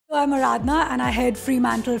I'm Aradhna and I head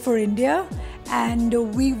Fremantle for India, and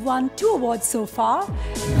we've won 2 awards so far.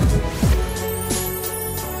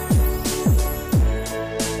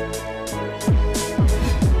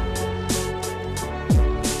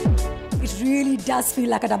 It really does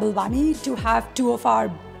feel like a double whammy. To have 2 of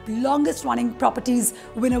our longest running properties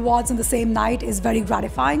win awards on the same night is very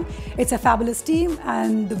gratifying. It's a fabulous team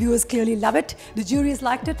and the viewers clearly love it. The jury has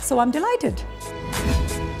liked it, so I'm delighted.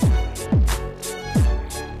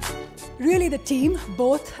 Really the team,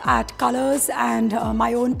 both at Colours and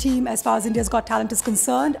my own team as far as India's Got Talent is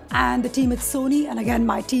concerned, and the team at Sony, and again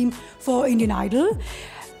my team for Indian Idol.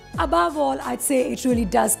 Above all, I'd say it really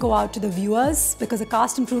does go out to the viewers, because the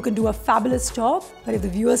cast and crew can do a fabulous job, but if the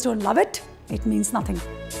viewers don't love it, it means nothing.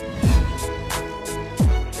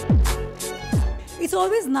 It's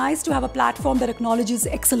always nice to have a platform that acknowledges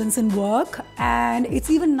excellence in work, and it's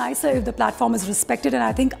even nicer if the platform is respected, and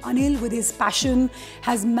I think Anil, with his passion,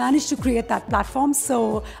 has managed to create that platform,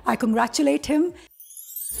 so I congratulate him.